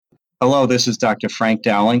Hello, this is Dr. Frank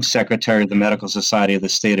Dowling, Secretary of the Medical Society of the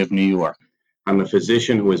State of New York. I'm a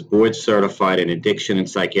physician who is board certified in addiction and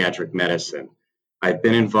psychiatric medicine. I've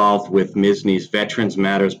been involved with MSSNY's Veterans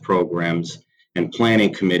Matters programs and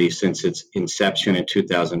planning committee since its inception in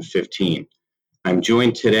 2015. I'm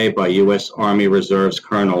joined today by U.S. Army Reserves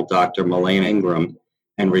Colonel Dr. Melaine Ingram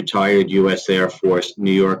and retired U.S. Air Force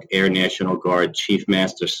New York Air National Guard Chief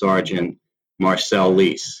Master Sergeant Marcel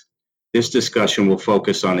Lease. This discussion will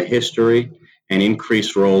focus on the history and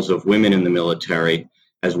increased roles of women in the military,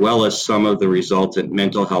 as well as some of the resultant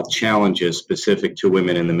mental health challenges specific to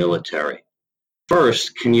women in the military.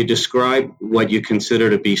 First, can you describe what you consider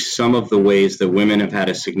to be some of the ways that women have had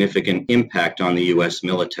a significant impact on the U.S.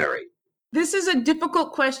 military? This is a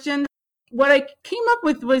difficult question. What I came up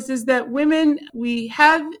with is that women, we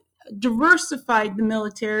have diversified the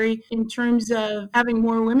military in terms of having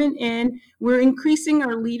more women in. We're increasing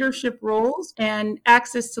our leadership roles and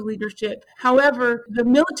access to leadership. However, the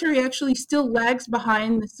military actually still lags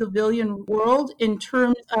behind the civilian world in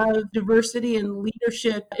terms of diversity and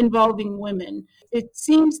leadership involving women. It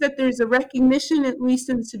seems that there's a recognition, at least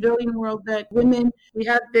in the civilian world, that women, we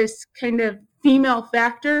have this kind of female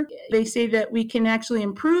factor. They say that we can actually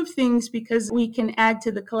improve things because we can add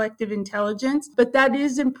to the collective intelligence, but that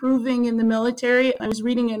is improving in the military. I was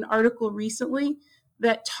reading an article recently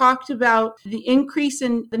that talked about the increase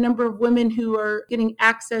in the number of women who are getting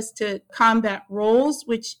access to combat roles,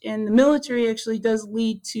 which in the military actually does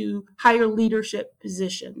lead to higher leadership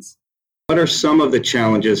positions. What are some of the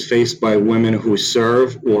challenges faced by women who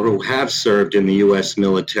serve or who have served in the U.S.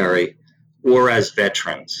 military or as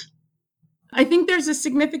veterans? I think there's a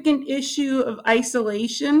significant issue of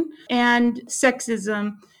isolation and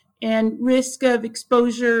sexism and risk of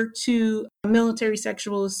exposure to military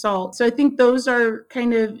sexual assault. So I think those are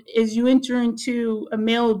kind of, as you enter into a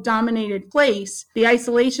male-dominated place, the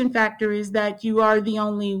isolation factor is that you are the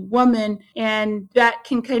only woman, and that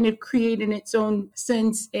can kind of create in its own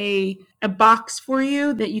sense a box for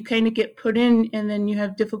you that you kind of get put in, and then you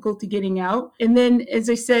have difficulty getting out. And then, as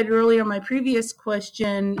I said earlier in my previous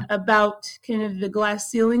question about kind of the glass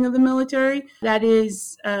ceiling of the military, that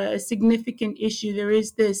is a significant issue. There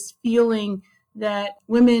is this feeling that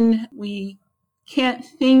women, we can't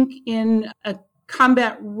think in a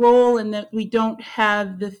combat role and that we don't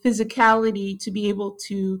have the physicality to be able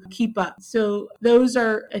to keep up. So those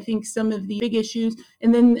are, I think, some of the big issues.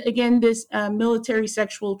 And then again, this military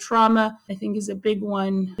sexual trauma, I think, is a big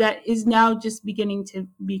one that is now just beginning to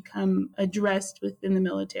become addressed within the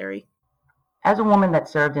military. As a woman that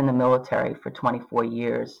served in the military for 24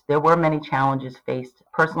 years, there were many challenges faced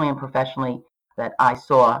personally and professionally that I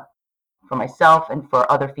saw for myself and for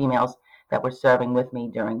other females that were serving with me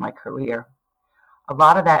during my career. A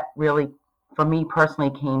lot of that really, for me personally,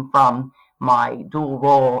 came from my dual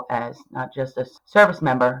role as not just a service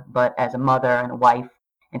member, but as a mother and a wife,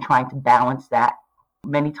 and trying to balance that.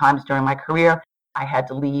 Many times during my career, I had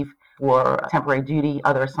to leave for temporary duty,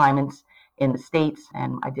 other assignments in the States,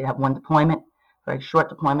 and I did have one deployment, very short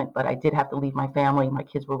deployment, but I did have to leave my family. My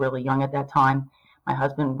kids were really young at that time. My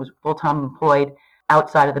husband was full-time employed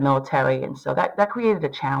outside of the military, and so that created a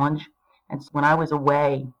challenge. And so when I was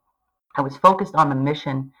away, I was focused on the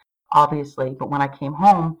mission, obviously, but when I came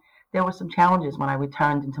home, there were some challenges when I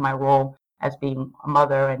returned into my role as being a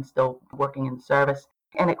mother and still working in service,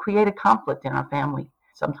 and it created conflict in our family.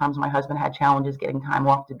 Sometimes my husband had challenges getting time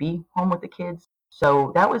off to be home with the kids,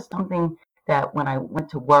 so that was something that when I went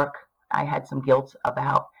to work, I had some guilt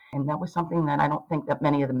about, and that was something that I don't think that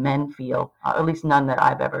many of the men feel, at least none that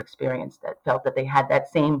I've ever experienced, that felt that they had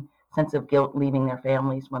that same sense of guilt leaving their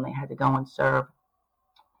families when they had to go and serve.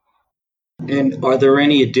 And are there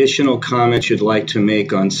any additional comments you'd like to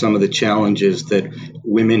make on some of the challenges that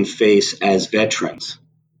women face as veterans?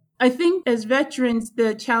 I think as veterans,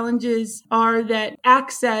 the challenges are that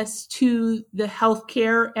access to the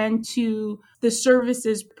healthcare and to the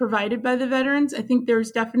services provided by the veterans. I think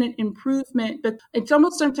there's definite improvement, but it's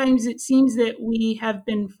almost sometimes it seems that we have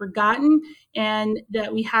been forgotten and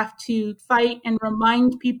that we have to fight and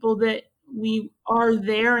remind people that we are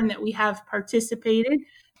there and that we have participated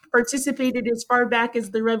as far back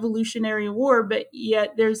as the Revolutionary War, but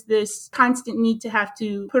yet there's this constant need to have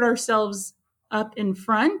to put ourselves up in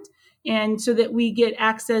front, and so that we get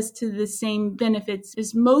access to the same benefits.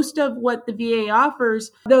 Is most of what the VA offers,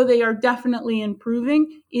 though they are definitely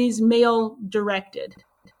improving, is male directed.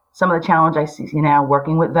 Some of the challenge I see now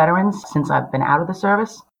working with veterans since I've been out of the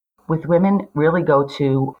service with women really go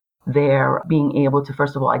to their being able to,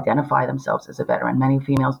 first of all, identify themselves as a veteran. Many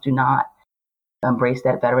females do not embrace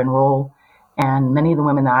that veteran role, and many of the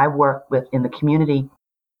women that I work with in the community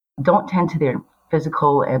don't tend to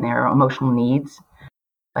physical and their emotional needs.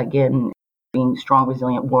 Again, being strong,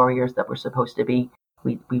 resilient warriors that we're supposed to be,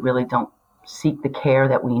 we really don't seek the care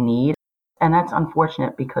that we need. And that's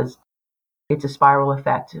unfortunate because it's a spiral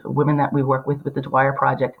effect. Women that we work with the Dwyer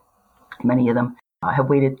Project, many of them have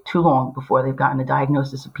waited too long before they've gotten a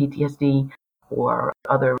diagnosis of PTSD or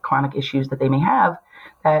other chronic issues that they may have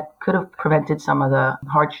that could have prevented some of the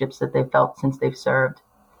hardships that they've felt since they've served.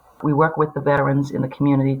 We work with the veterans in the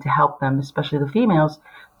community to help them, especially the females,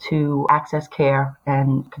 to access care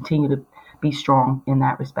and continue to be strong in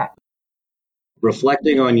that respect.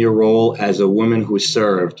 Reflecting on your role as a woman who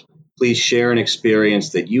served, please share an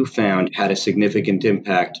experience that you found had a significant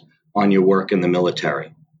impact on your work in the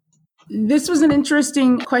military. This was an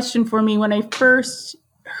interesting question for me. When I first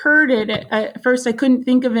heard it, at first I couldn't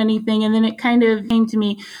think of anything, and then it kind of came to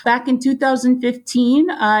me. Back in 2015,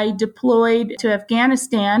 I deployed to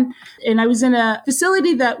Afghanistan, and I was in a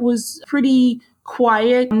facility that was pretty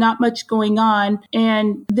quiet, not much going on.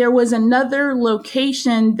 And there was another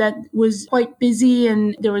location that was quite busy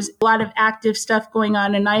and there was a lot of active stuff going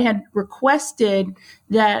on. And I had requested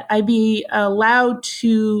that I be allowed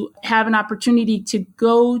to have an opportunity to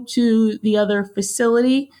go to the other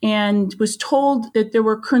facility, and was told that there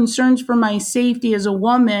were concerns for my safety as a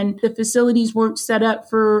woman. The facilities weren't set up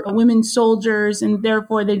for women soldiers, and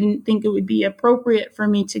therefore they didn't think it would be appropriate for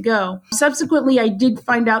me to go. Subsequently, I did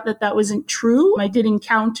find out that that wasn't true. I did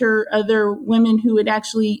encounter other women who had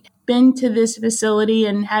actually been to this facility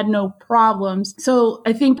and had no problems. So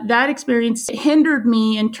I think that experience hindered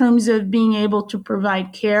me in terms of being able to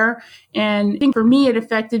provide care. And I think for me, it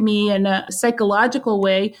affected me in a psychological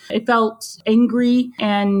way. I felt angry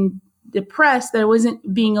and depressed that I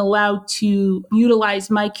wasn't being allowed to utilize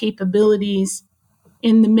my capabilities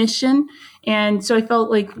in the mission. And so I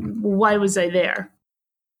felt like, why was I there?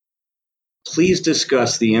 Please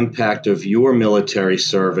discuss the impact of your military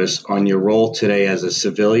service on your role today as a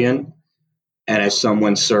civilian and as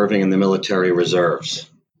someone serving in the military reserves.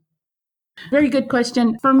 Very good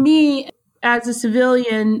question. For me, as a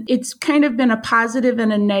civilian, it's kind of been a positive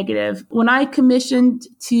and a negative. When I commissioned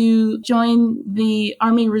to join the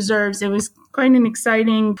Army Reserves, it was quite an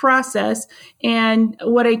exciting process. And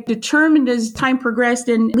what I determined as time progressed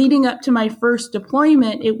and leading up to my first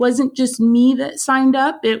deployment, it wasn't just me that signed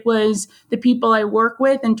up. It was the people I work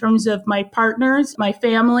with in terms of my partners, my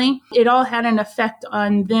family. It all had an effect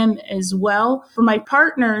on them as well. For my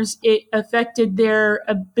partners, it affected their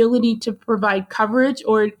ability to provide coverage,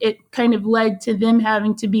 or it kind of led to them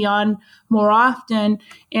having to be on more often.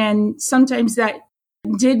 And sometimes that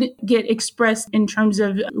did get expressed in terms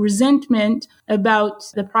of resentment about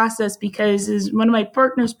the process, because as one of my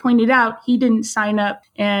partners pointed out, he didn't sign up.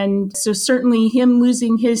 And so certainly him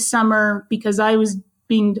losing his summer because I was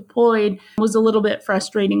being deployed was a little bit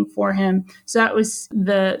frustrating for him. So that was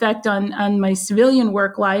the effect on my civilian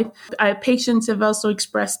work life. Patients have also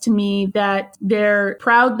expressed to me that they're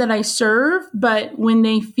proud that I serve, but when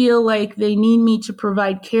they feel like they need me to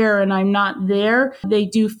provide care and I'm not there, they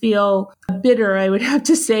do feel bitter, I would have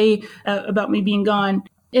to say, about me being gone.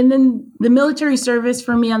 And then the military service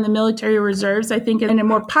for me on the military reserves, I think in a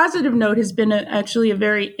more positive note, has been actually a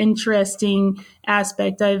very interesting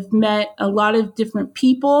aspect. I've met a lot of different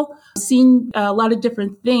people, seen a lot of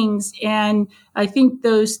different things. And I think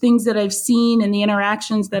those things that I've seen and the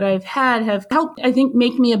interactions that I've had have helped, I think,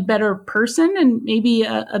 make me a better person and maybe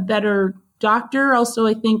a better doctor. Also,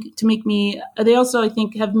 I think they also, I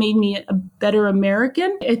think, have made me a better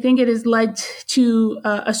American. I think it has led to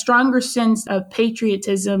a stronger sense of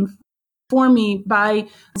patriotism for me by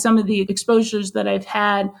some of the exposures that I've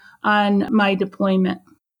had on my deployment.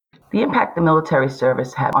 The impact the military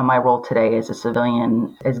service had on my role today as a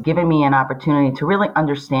civilian has given me an opportunity to really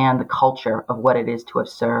understand the culture of what it is to have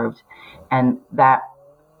served. And that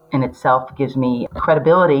in itself gives me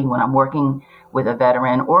credibility when I'm working with a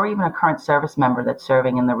veteran or even a current service member that's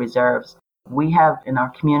serving in the reserves. We have in our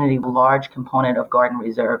community a large component of Guard and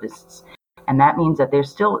reservists, and that means that they're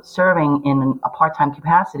still serving in a part-time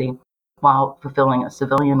capacity while fulfilling a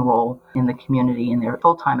civilian role in the community in their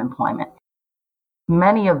full-time employment.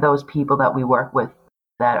 Many of those people that we work with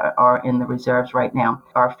that are in the reserves right now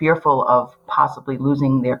are fearful of possibly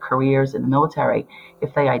losing their careers in the military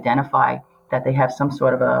if they identify that they have some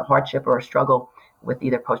sort of a hardship or a struggle with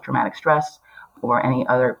either post-traumatic stress or any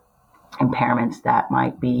other impairments that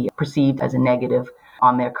might be perceived as a negative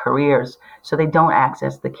on their careers, so they don't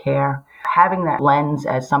access the care. Having that lens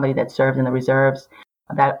as somebody that served in the reserves,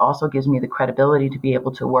 that also gives me the credibility to be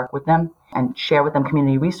able to work with them and share with them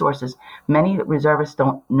community resources. Many reservists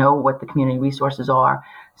don't know what the community resources are.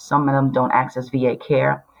 Some of them don't access VA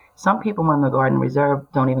care. Some people in the Guard and Reserve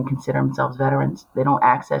don't even consider themselves veterans. They don't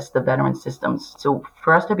access the veteran systems. So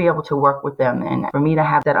for us to be able to work with them and for me to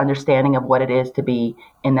have that understanding of what it is to be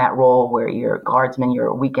in that role where you're a guardsman, you're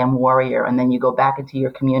a weekend warrior, and then you go back into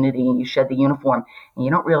your community and you shed the uniform and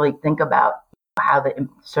you don't really think about how the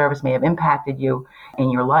service may have impacted you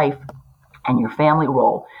in your life and your family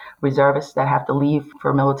role. Reservists that have to leave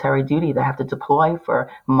for military duty, that have to deploy for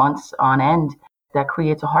months on end, that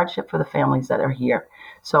creates a hardship for the families that are here.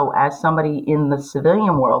 So as somebody in the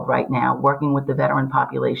civilian world right now, working with the veteran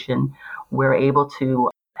population, we're able to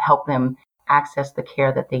help them access the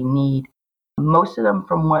care that they need. Most of them,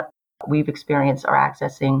 from what we've experienced, are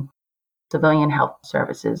accessing civilian health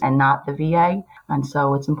services and not the VA. And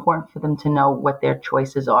so it's important for them to know what their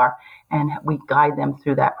choices are. And we guide them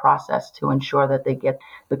through that process to ensure that they get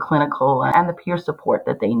the clinical and the peer support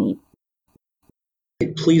that they need.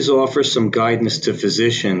 Please offer some guidance to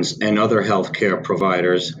physicians and other healthcare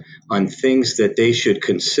providers on things that they should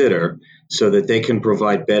consider so that they can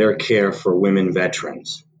provide better care for women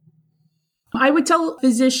veterans. I would tell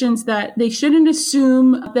physicians that they shouldn't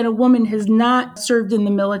assume that a woman has not served in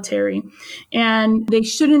the military, and they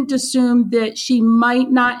shouldn't assume that she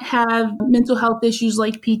might not have mental health issues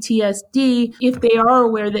like PTSD if they are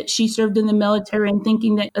aware that she served in the military and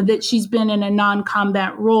thinking that she's been in a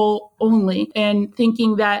non-combat role only, and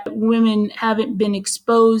thinking that women haven't been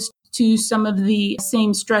exposed to some of the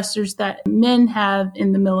same stressors that men have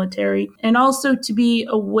in the military, and also to be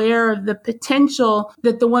aware of the potential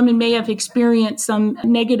that the woman may have experienced some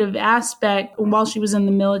negative aspect while she was in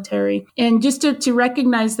the military. And just to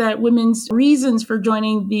recognize that women's reasons for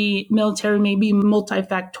joining the military may be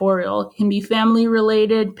multifactorial. It can be family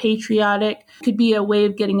related, patriotic, could be a way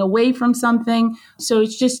of getting away from something. So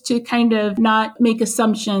it's just to kind of not make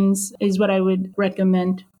assumptions is what I would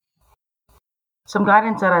recommend. Some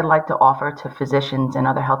guidance that I'd like to offer to physicians and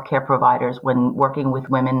other healthcare providers when working with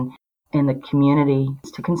women in the community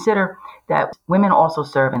is to consider that women also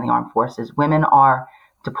serve in the armed forces. Women are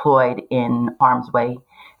deployed in harm's way,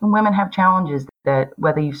 and women have challenges that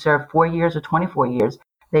whether you serve 4 years or 24 years,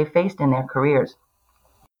 they faced in their careers.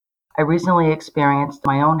 I recently experienced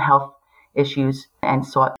my own health issues and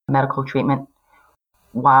sought medical treatment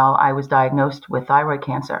while I was diagnosed with thyroid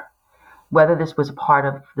cancer. Whether this was a part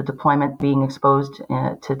of the deployment, being exposed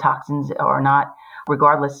to toxins or not,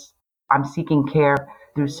 regardless, I'm seeking care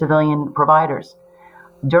through civilian providers.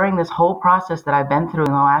 During this whole process that I've been through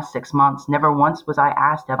in the last 6 months, never once was I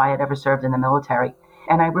asked if I had ever served in the military.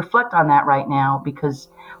 And I reflect on that right now because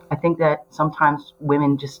I think that sometimes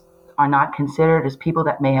women just are not considered as people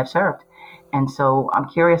that may have served. And so I'm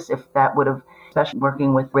curious if that would have, especially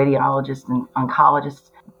working with radiologists and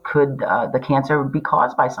oncologists, could the cancer be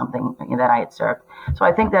caused by something that I had served? So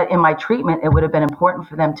I think that in my treatment, it would have been important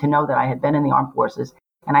for them to know that I had been in the armed forces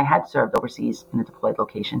and I had served overseas in a deployed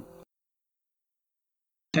location.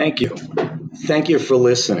 Thank you. Thank you for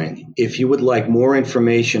listening. If you would like more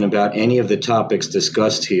information about any of the topics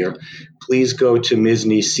discussed here, please go to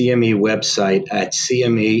MISNY's CME website at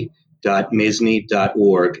cme.misny.org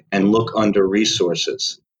and look under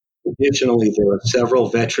resources. Additionally, there are several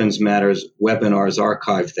Veterans Matters webinars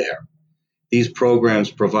archived there. These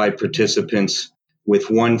programs provide participants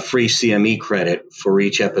with one free CME credit for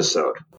each episode.